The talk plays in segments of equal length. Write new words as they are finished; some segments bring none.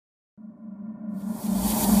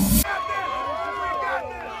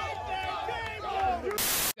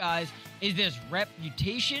guys, is this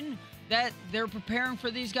reputation that they're preparing for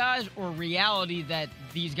these guys or reality that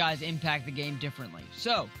these guys impact the game differently?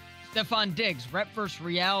 So, Stefon Diggs, rep versus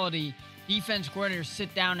reality. Defense coordinators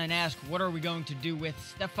sit down and ask, what are we going to do with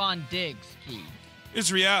Stefon Diggs, Key?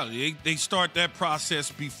 It's reality. They start that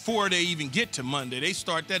process before they even get to Monday. They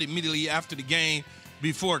start that immediately after the game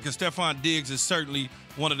before, because Stefon Diggs is certainly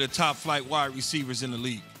one of the top flight wide receivers in the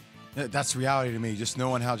league. That's reality to me. Just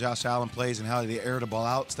knowing how Josh Allen plays and how they air the ball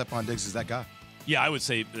out, Stefon Diggs is that guy. Yeah, I would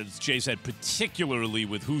say, as Jay said, particularly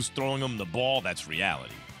with who's throwing him the ball, that's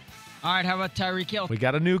reality. All right, how about Tyreek Hill? We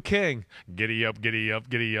got a new king. Giddy up, giddy up,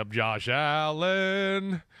 giddy up, Josh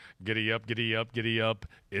Allen. Giddy up, giddy up, giddy up.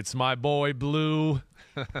 It's my boy, Blue.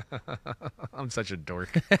 I'm such a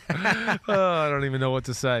dork. I don't even know what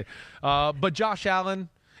to say. But Josh Allen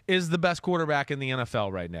is the best quarterback in the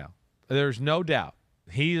NFL right now. There's no doubt.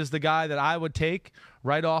 He is the guy that I would take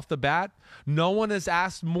right off the bat. No one has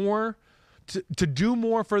asked more to do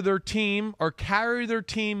more for their team or carry their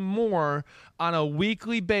team more on a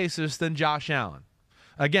weekly basis than Josh Allen.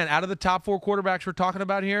 Again, out of the top 4 quarterbacks we're talking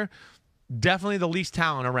about here, definitely the least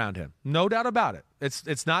talent around him. No doubt about it.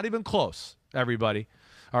 It's not even close, everybody.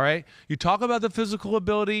 All right? You talk about the physical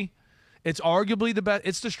ability, it's arguably the best.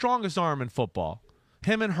 It's the strongest arm in football.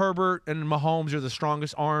 Him and Herbert and Mahomes are the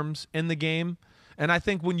strongest arms in the game. And I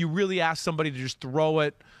think when you really ask somebody to just throw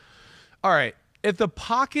it, all right, if the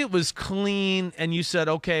pocket was clean and you said,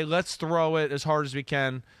 okay, let's throw it as hard as we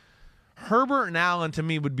can, Herbert and Allen to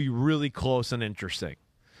me would be really close and interesting.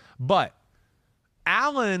 But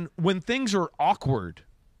Allen, when things are awkward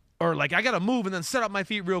or like I got to move and then set up my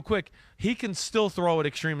feet real quick, he can still throw it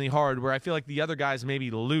extremely hard where I feel like the other guys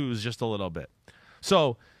maybe lose just a little bit.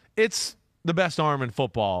 So it's the best arm in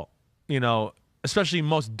football, you know, especially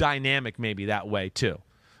most dynamic maybe that way too.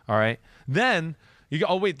 All right. Then you go,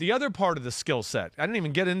 oh, wait, the other part of the skill set. I didn't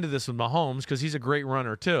even get into this with Mahomes because he's a great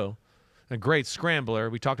runner too, a great scrambler.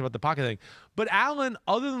 We talked about the pocket thing. But Allen,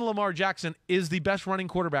 other than Lamar Jackson, is the best running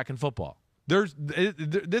quarterback in football. I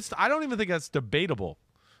don't even think that's debatable.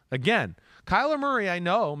 Again, Kyler Murray, I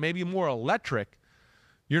know, maybe more electric.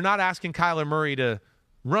 You're not asking Kyler Murray to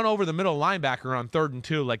run over the middle linebacker on 3rd and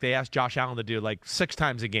 2 like they asked Josh Allen to do like 6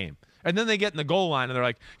 times a game. And then they get in the goal line and they're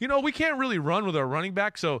like, you know, we can't really run with our running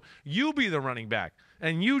back, so you be the running back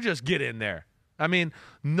and you just get in there. I mean,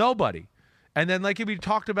 nobody. And then like we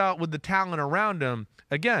talked about with the talent around him,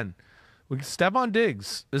 again, Stefon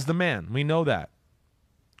Diggs is the man. We know that.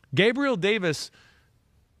 Gabriel Davis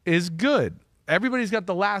is good. Everybody's got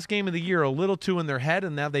the last game of the year a little too in their head,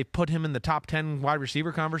 and now they put him in the top 10 wide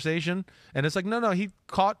receiver conversation. And it's like, no, he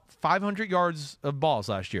caught 500 yards of balls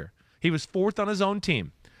last year. He was 4th on his own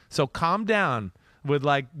team. So calm down with,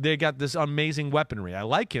 like, they got this amazing weaponry. I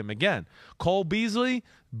like him. Again, Cole Beasley,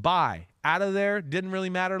 bye. Out of there. Didn't really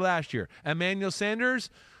matter last year. Emmanuel Sanders,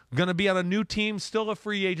 going to be on a new team, still a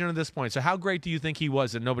free agent at this point. So how great do you think he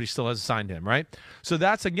was that nobody still has signed him, right? So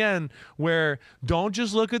that's, again, where don't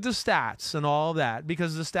just look at the stats and all of that,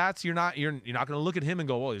 because the stats, you're not going to look at him and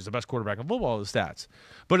go, well, he's the best quarterback in football, the stats.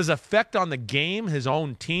 But his effect on the game, his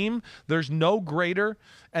own team, there's no greater.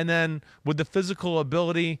 And then with the physical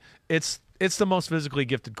ability, it's the most physically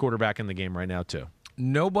gifted quarterback in the game right now, too.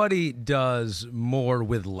 Nobody does more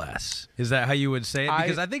with less. Is that how you would say it?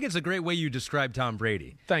 Because I think it's a great way you describe Tom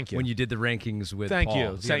Brady. Thank you. When you did the rankings with Thank Paul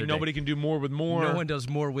you. Saying nobody can do more with more. No one does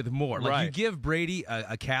more with more. Like, right. you give Brady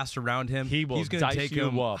a cast around him, he's going to take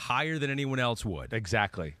him higher than anyone else would.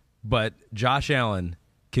 Exactly. But Josh Allen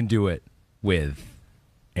can do it with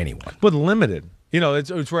anyone. But limited. You know,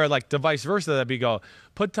 it's where, like, the vice versa, that'd be go,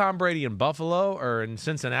 put Tom Brady in Buffalo or in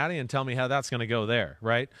Cincinnati and tell me how that's going to go there,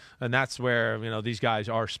 right? And that's where, you know, these guys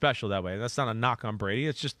are special that way. That's not a knock on Brady.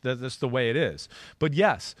 It's just that's the way it is. But,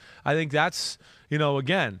 yes, I think that's, you know,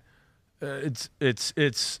 again, they've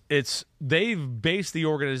based the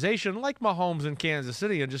organization like Mahomes in Kansas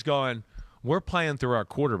City and just going, we're playing through our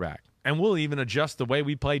quarterback. And we'll even adjust the way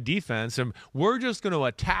we play defense. And we're just going to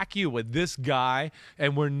attack you with this guy,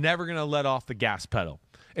 and we're never going to let off the gas pedal.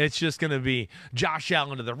 It's just going to be Josh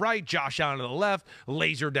Allen to the right, Josh Allen to the left,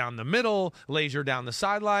 laser down the middle, laser down the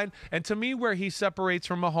sideline. And to me, where he separates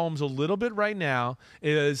from Mahomes a little bit right now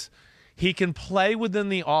is he can play within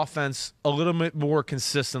the offense a little bit more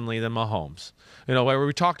consistently than Mahomes. You know, where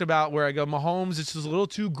we talked about where I go, Mahomes, it's just a little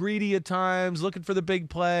too greedy at times, looking for the big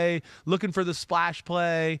play, looking for the splash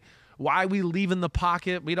play. Why we leave in the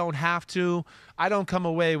pocket? We don't have to. I don't come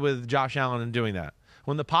away with Josh Allen and doing that.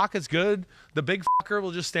 When the pocket's good, the big fucker will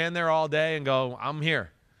just stand there all day and go, I'm here.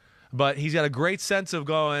 But he's got a great sense of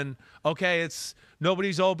going, okay, it's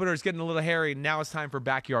nobody's open or it's getting a little hairy. Now it's time for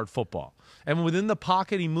backyard football. And within the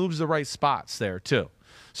pocket, he moves the right spots there too.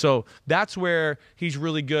 So that's where he's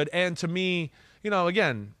really good. And to me,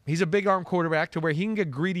 again, he's a big arm quarterback to where he can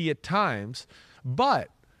get greedy at times, but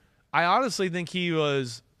I honestly think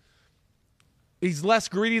he's less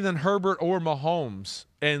greedy than Herbert or Mahomes,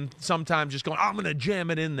 and sometimes just going, I'm going to jam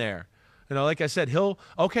it in there. Like I said,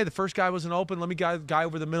 the first guy wasn't open. Let me guy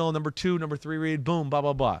over the middle, number 2, number 3 read, boom, blah,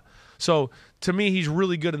 blah, blah. So to me, he's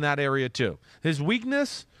really good in that area too. His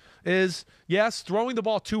weakness is, yes, throwing the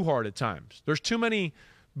ball too hard at times. There's too many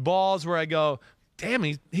balls where I go, damn,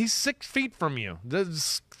 he's 6 feet from you.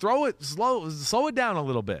 Just throw it slow it down a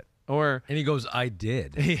little bit. And he goes, I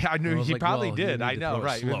did. I knew he probably did. I know,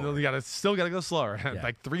 right? You still got to go slower,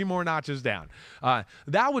 like 3 more notches down.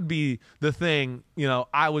 That would be the thing.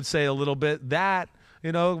 I would say a little bit that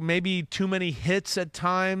maybe too many hits at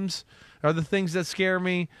times are the things that scare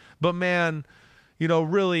me. But man,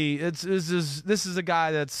 really, this is a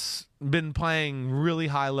guy that's been playing really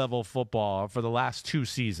high level football for the last 2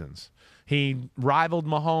 seasons. He rivaled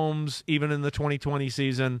Mahomes even in the 2020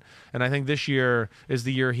 season, and I think this year is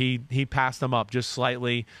the year he passed him up just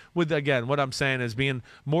slightly with, again, what I'm saying is being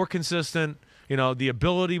more consistent, the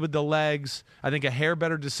ability with the legs, I think a hair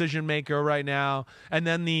better decision maker right now, and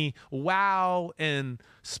then the wow and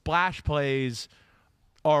splash plays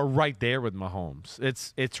are right there with Mahomes.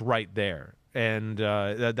 It's right there. And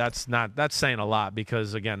that's saying a lot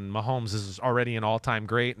because, again, Mahomes is already an all-time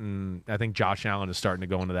great, and I think Josh Allen is starting to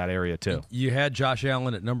go into that area too. You had Josh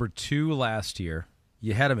Allen at number 2 last year.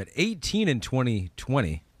 You had him at 18 in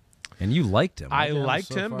 2020, and you liked him. I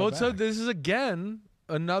liked him. But so this is, again,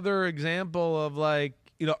 another example of, like,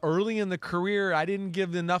 early in the career, I didn't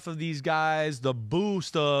give enough of these guys the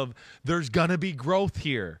boost of there's going to be growth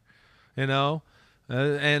here, And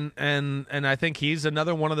I think he's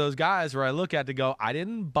another one of those guys where I look at to go, I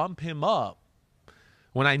didn't bump him up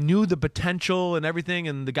when I knew the potential and everything,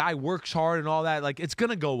 and the guy works hard and all that. Like, it's going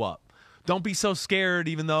to go up. Don't be so scared,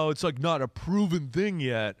 even though it's like not a proven thing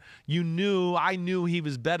yet. I knew he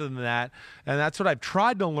was better than that, and that's what I've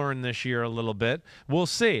tried to learn this year a little bit. We'll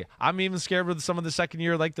see. I'm even scared with some of the second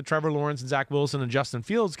year, like the Trevor Lawrence and Zach Wilson and Justin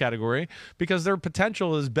Fields category, because their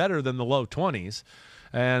potential is better than the low 20s.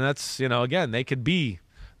 And that's, again, they could be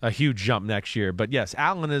a huge jump next year. But, yes,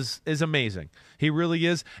 Allen is amazing. He really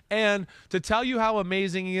is. And to tell you how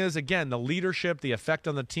amazing he is, again, the leadership, the effect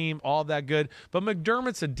on the team, all that good. But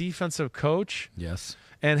McDermott's a defensive coach. Yes.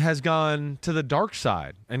 And has gone to the dark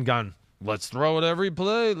side and gone, let's throw it every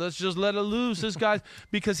play. Let's just let it loose. This guy's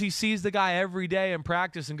 – because he sees the guy every day in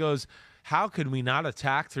practice and goes, how could we not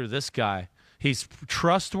attack through this guy? He's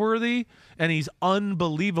trustworthy and he's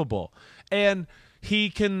unbelievable. And –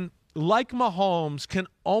 he can, like Mahomes, can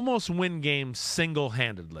almost win games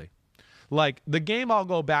single-handedly. Like the game I'll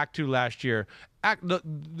go back to last year,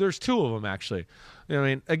 there's 2 of them actually.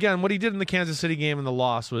 Again, what he did in the Kansas City game and the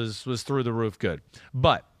loss was through the roof good.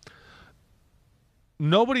 But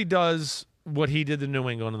nobody does what he did to New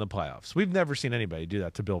England in the playoffs. We've never seen anybody do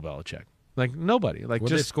that to Bill Belichick. Like nobody. Like, what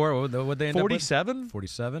just they score? What they end 47? up with?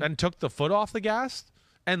 47. And took the foot off the gas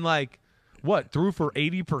and threw for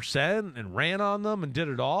 80% and ran on them and did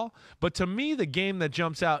it all. But to me, the game that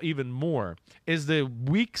jumps out even more is the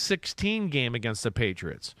Week 16 game against the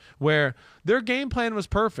Patriots, where their game plan was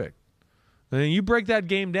perfect. And then you break that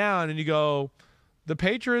game down and you go, the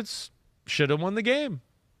Patriots should have won the game.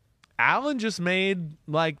 Allen just made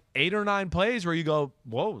like 8 or 9 plays where you go,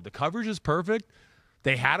 whoa, the coverage is perfect.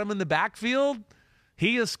 They had him in the backfield.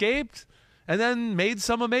 He escaped. And then made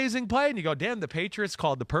some amazing play, and you go, damn, the Patriots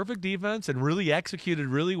called the perfect defense and really executed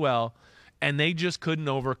really well, and they just couldn't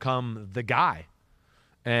overcome the guy.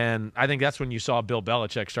 And I think that's when you saw Bill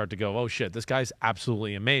Belichick start to go, oh, shit, this guy's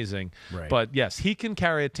absolutely amazing. Right. But, yes, he can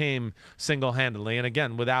carry a team single-handedly, and,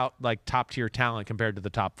 again, without, like, top-tier talent compared to the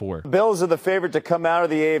top 4. Bills are the favorite to come out of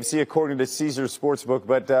the AFC, according to Caesars Sportsbook.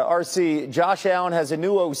 But, RC, Josh Allen has a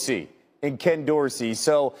new OC in Ken Dorsey.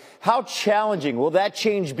 So how challenging will that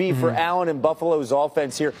change be for Allen and Buffalo's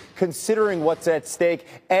offense here, considering what's at stake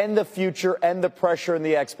and the future and the pressure and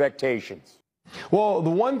the expectations? Well,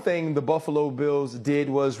 the one thing the Buffalo Bills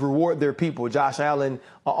did was reward their people. Josh Allen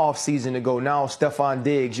off season ago, now Stephon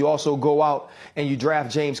Diggs. You also go out and you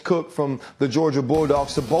draft James Cook from the Georgia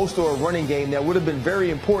Bulldogs to bolster a running game that would have been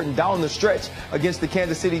very important down the stretch against the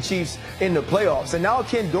Kansas City Chiefs in the playoffs. And now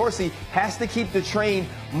Ken Dorsey has to keep the train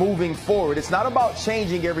moving forward. It's not about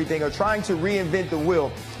changing everything or trying to reinvent the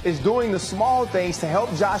wheel. It's doing the small things to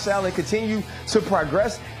help Josh Allen continue to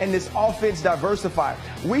progress and this offense diversify.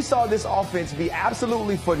 We saw this offense be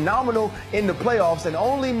absolutely phenomenal in the playoffs and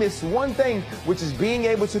only miss one thing, which is being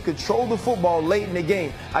able to control the football late in the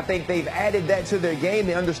game. I think they've added that to their game.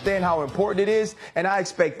 They understand how important it is, and I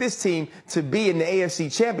expect this team to be in the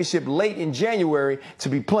AFC Championship late in January to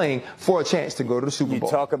be playing for a chance to go to the Super Bowl.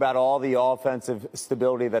 You talk about all the offensive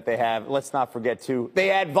stability that they have. Let's not forget, too, they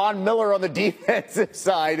had Von Miller on the defensive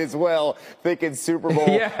side as well, thinking Super Bowl.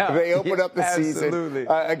 Yeah, they opened up the absolutely. season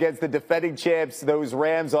against the defending champs, those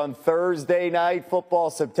Rams, on Thursday night football,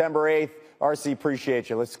 September 8th. RC, appreciate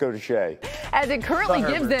you. Let's go to Shay. As it currently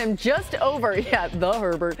gives them just over, an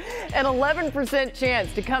 11%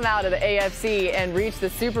 chance to come out of the AFC and reach the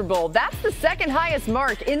Super Bowl. That's the second highest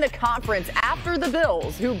mark in the conference after the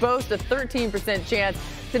Bills, who boast a 13% chance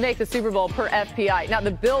to make the Super Bowl per FPI. Now, the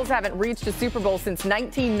Bills haven't reached a Super Bowl since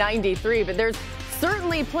 1993, but there's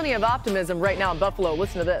certainly plenty of optimism right now in Buffalo.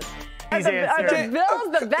 Listen to this. Are the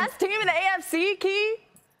Bills the best team in the AFC, Key?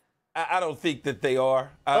 I don't think that they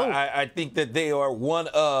are. I think that they are one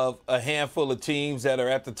of a handful of teams that are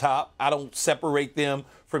at the top. I don't separate them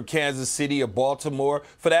from Kansas City or Baltimore.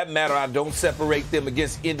 For that matter, I don't separate them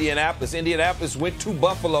against Indianapolis. Indianapolis went to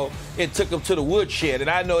Buffalo and took them to the woodshed, and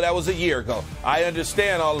I know that was a year ago. I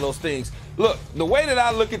understand all of those things. Look, the way that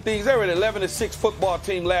I look at things, they were an 11-6 football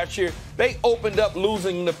team last year. They opened up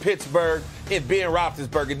losing to Pittsburgh and Ben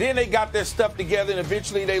Roethlisberger. Then they got their stuff together, and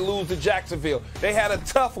eventually they lose to Jacksonville. They had a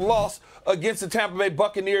tough loss against the Tampa Bay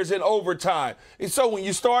Buccaneers in overtime. And so when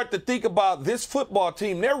you start to think about this football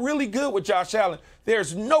team, they're really good with Josh Allen.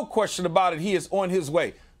 There's no question about it. He is on his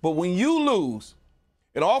way. But when you lose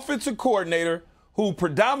an offensive coordinator who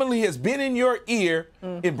predominantly has been in your ear,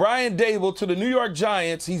 in Brian Dable to the New York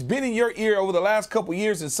Giants, he's been in your ear over the last couple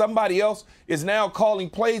years, and somebody else is now calling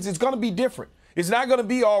plays, it's going to be different. It's not going to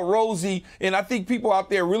be all rosy, and I think people out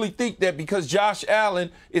there really think that because Josh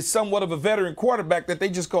Allen is somewhat of a veteran quarterback that they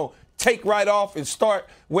just go take right off and start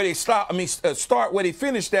where they start where they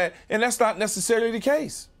finished at, and that's not necessarily the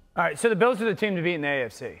case. All right, so the Bills are the team to beat in the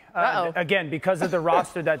AFC. Again, because of the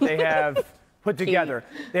roster that they have put together.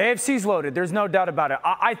 The AFC's loaded. There's no doubt about it.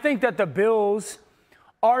 I think that the Bills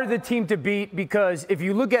are the team to beat because if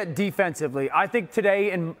you look at defensively, I think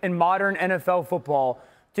today in modern NFL football,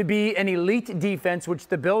 to be an elite defense, which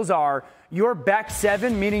the Bills are, your back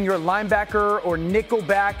seven, meaning your linebacker or nickel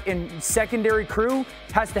back and secondary crew,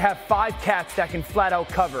 has to have 5 cats that can flat out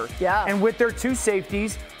cover. Yeah. And with their 2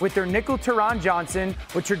 safeties, with their nickel Teron Johnson,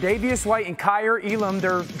 with Tre'Davious White and Kyer Elam,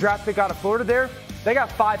 their draft pick out of Florida there, they got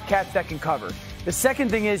 5 cats that can cover. The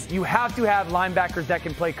second thing is you have to have linebackers that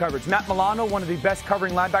can play coverage. Matt Milano, one of the best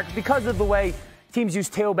covering linebackers, because of the way teams use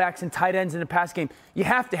tailbacks and tight ends in the pass game, you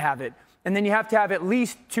have to have it. And then you have to have at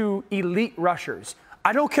least 2 elite rushers.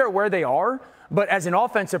 I don't care where they are, but as an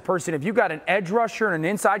offensive person, if you got an edge rusher and an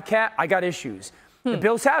inside cat, I got issues. The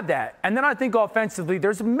Bills have that. And then I think offensively,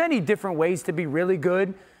 there's many different ways to be really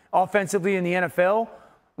good offensively in the NFL.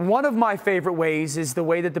 One of my favorite ways is the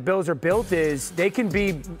way that the Bills are built is they can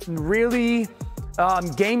be really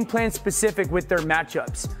game plan specific with their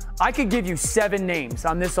matchups. I could give you 7 names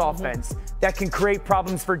on this offense that can create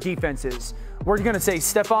problems for defenses. We're going to say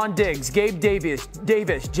Stephon Diggs, Gabe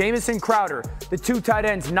Davis, Jamison Crowder, the 2 tight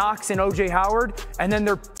ends, Knox and O.J. Howard, and then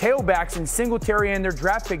their tailbacks in Singletary and their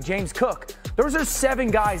draft pick, James Cook. Those are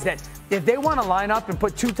 7 guys that if they want to line up and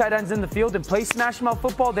put 2 tight ends in the field and play smash mouth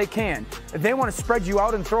football, they can. If they want to spread you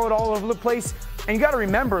out and throw it all over the place, and you got to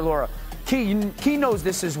remember, Laura, Key knows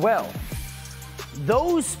this as well.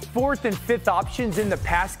 Those 4th and 5th options in the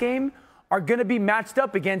pass game are going to be matched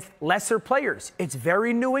up against lesser players. It's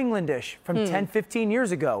very New Englandish from 10, 15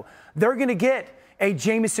 years ago. They're going to get a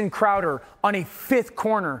Jamison Crowder on a 5th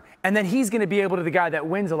corner, and then he's going to be able to be the guy that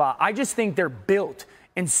wins a lot. I just think they're built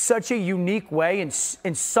in such a unique way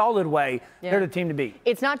and solid way. They're the team to beat.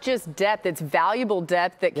 It's not just depth. It's valuable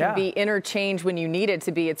depth that can be interchanged when you need it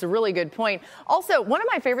to be. It's a really good point. Also, one of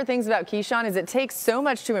my favorite things about Keyshawn is it takes so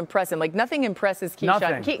much to impress him. Like, nothing impresses Keyshawn.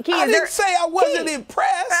 Nothing. I didn't say I wasn't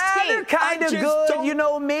impressed. They're kind of good. You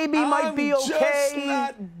know, maybe might be okay. I'm just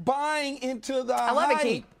not buying into the hype. I love it,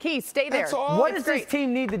 Key. Key, stay there. What does this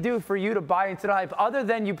team need to do for you to buy into the hype other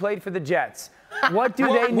than you played for the Jets? What do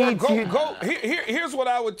they need to? Here's what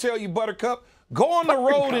I would tell you, Buttercup. Go on the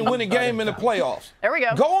road and win a game in the playoffs. There we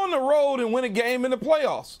go. Go on the road and win a game in the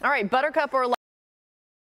playoffs. All right, Buttercup or